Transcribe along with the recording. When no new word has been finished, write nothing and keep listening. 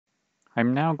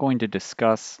I'm now going to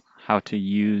discuss how to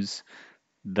use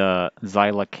the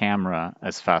Zyla camera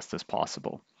as fast as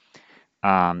possible.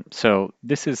 So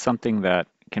this is something that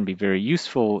can be very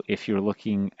useful if you're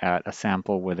looking at a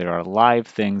sample where there are live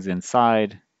things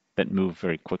inside that move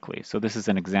very quickly. So this is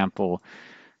an example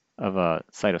of a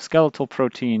cytoskeletal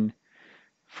protein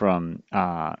from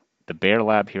the Bear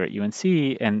lab here at UNC,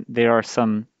 and there are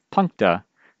some puncta,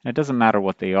 and it doesn't matter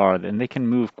what they are, then they can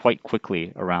move quite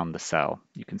quickly around the cell.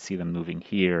 You can see them moving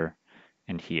here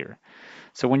and here.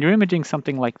 So when you're imaging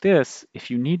something like this,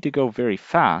 if you need to go very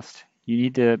fast, you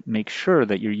need to make sure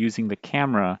that you're using the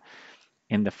camera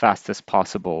in the fastest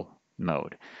possible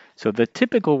mode. So the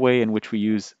typical way in which we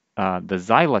use the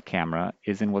Zyla camera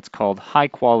is in what's called high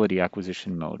quality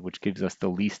acquisition mode, which gives us the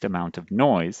least amount of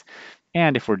noise.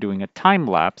 And if we're doing a time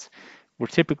lapse, we're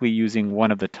typically using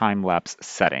one of the time lapse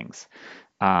settings.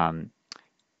 Um,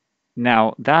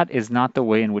 Now, that is not the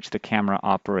way in which the camera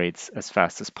operates as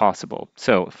fast as possible.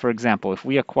 So, for example, if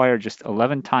we acquire just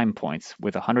 11 time points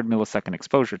with 100 millisecond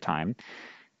exposure time,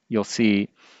 you'll see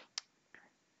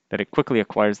that it quickly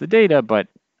acquires the data, but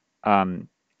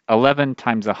 11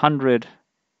 times 100,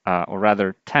 or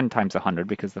rather 10 times 100,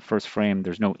 because the first frame,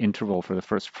 there's no interval for the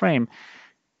first frame,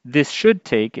 this should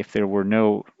take, if there were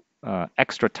no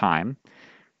extra time,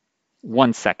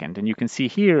 1 second. And you can see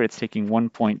here it's taking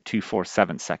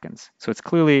 1.247 seconds. So it's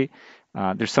clearly,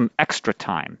 there's some extra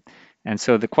time. And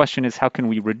so the question is, how can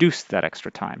we reduce that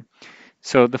extra time?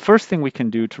 So the first thing we can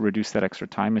do to reduce that extra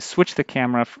time is switch the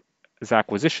camera as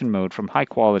acquisition mode from high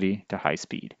quality to high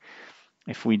speed.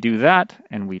 If we do that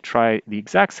and we try the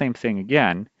exact same thing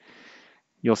again,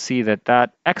 you'll see that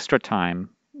that extra time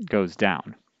goes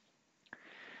down.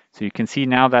 So you can see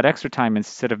now that extra time,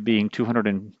 instead of being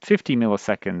 250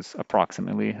 milliseconds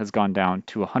approximately, has gone down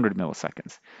to 100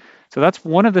 milliseconds. So that's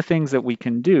one of the things that we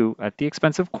can do at the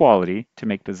expense of quality to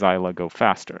make the Zyla go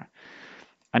faster.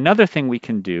 Another thing we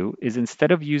can do is,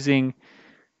 instead of using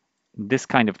this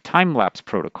kind of time-lapse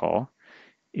protocol,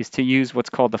 is to use what's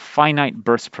called the finite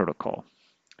burst protocol.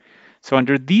 So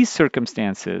under these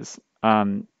circumstances,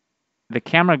 the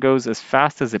camera goes as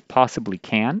fast as it possibly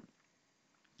can,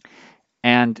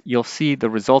 and you'll see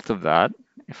the result of that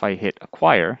if I hit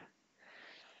acquire.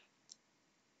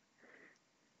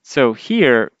 So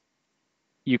here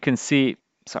you can see,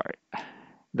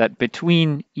 that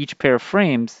between each pair of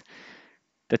frames,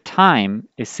 the time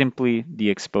is simply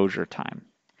the exposure time.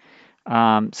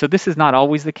 So this is not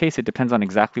always the case. It depends on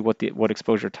exactly what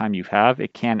exposure time you have.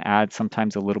 It can add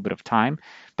sometimes a little bit of time,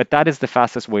 but that is the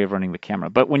fastest way of running the camera.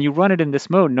 But when you run it in this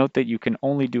mode, note that you can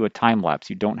only do a time lapse.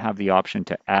 You don't have the option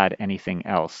to add anything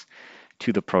else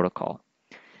to the protocol.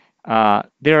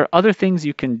 There are other things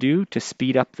you can do to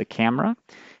speed up the camera,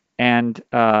 and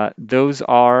those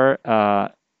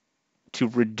are to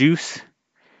reduce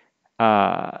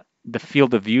the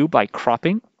field of view by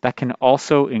cropping. That can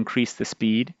also increase the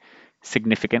speed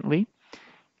significantly.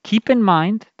 Keep in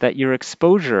mind that your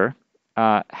exposure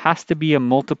has to be a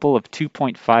multiple of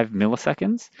 2.5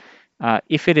 milliseconds.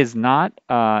 If it is not,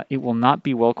 it will not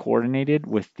be well coordinated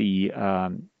with the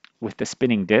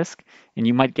spinning disk, and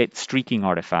you might get streaking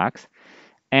artifacts.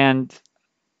 And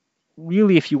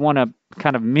really, if you want a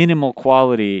kind of minimal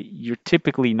quality, you're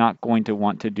typically not going to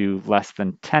want to do less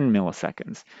than 10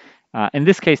 milliseconds. In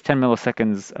this case, 10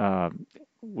 milliseconds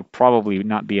would probably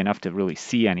not be enough to really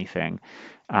see anything.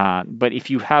 But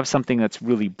if you have something that's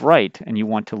really bright and you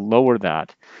want to lower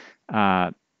that,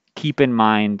 keep in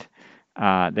mind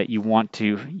that you want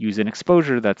to use an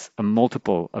exposure that's a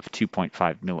multiple of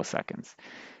 2.5 milliseconds.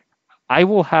 I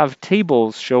will have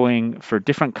tables showing for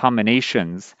different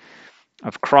combinations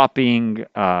of cropping,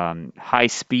 high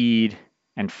speed,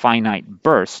 and finite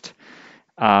burst,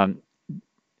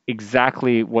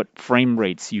 exactly what frame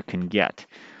rates you can get.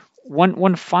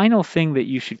 One final thing that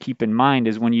you should keep in mind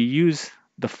is, when you use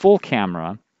the full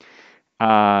camera,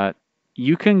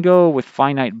 you can go with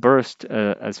finite burst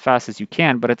as fast as you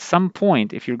can, but at some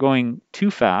point, if you're going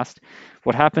too fast,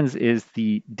 what happens is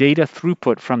the data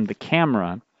throughput from the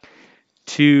camera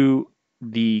to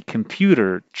the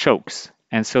computer chokes.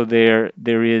 And so there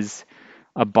is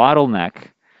a bottleneck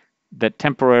that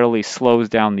temporarily slows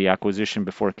down the acquisition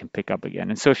before it can pick up again.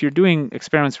 And so if you're doing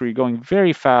experiments where you're going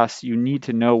very fast, you need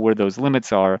to know where those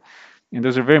limits are. And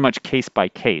those are very much case by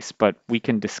case, but we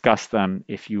can discuss them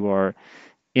if you are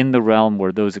in the realm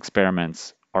where those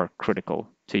experiments are critical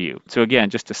to you. So again,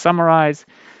 just to summarize,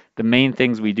 the main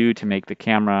things we do to make the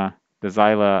camera, the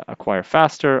Zyla, acquire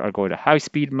faster are go to high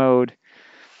speed mode,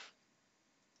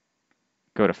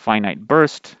 go to finite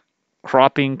burst.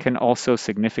 Cropping can also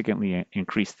significantly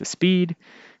increase the speed.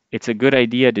 it's a good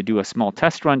idea to do a small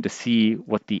test run to see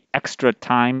what the extra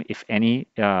time, if any,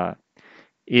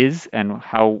 is and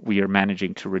how we are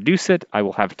managing to reduce it. I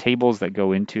will have tables that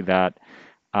go into that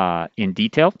in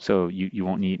detail, so you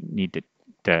won't need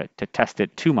to test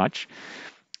it too much.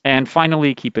 And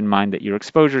finally, keep in mind that your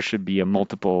exposure should be a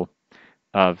multiple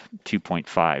of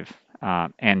 2.5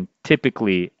 and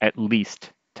typically at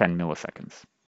least 10 milliseconds.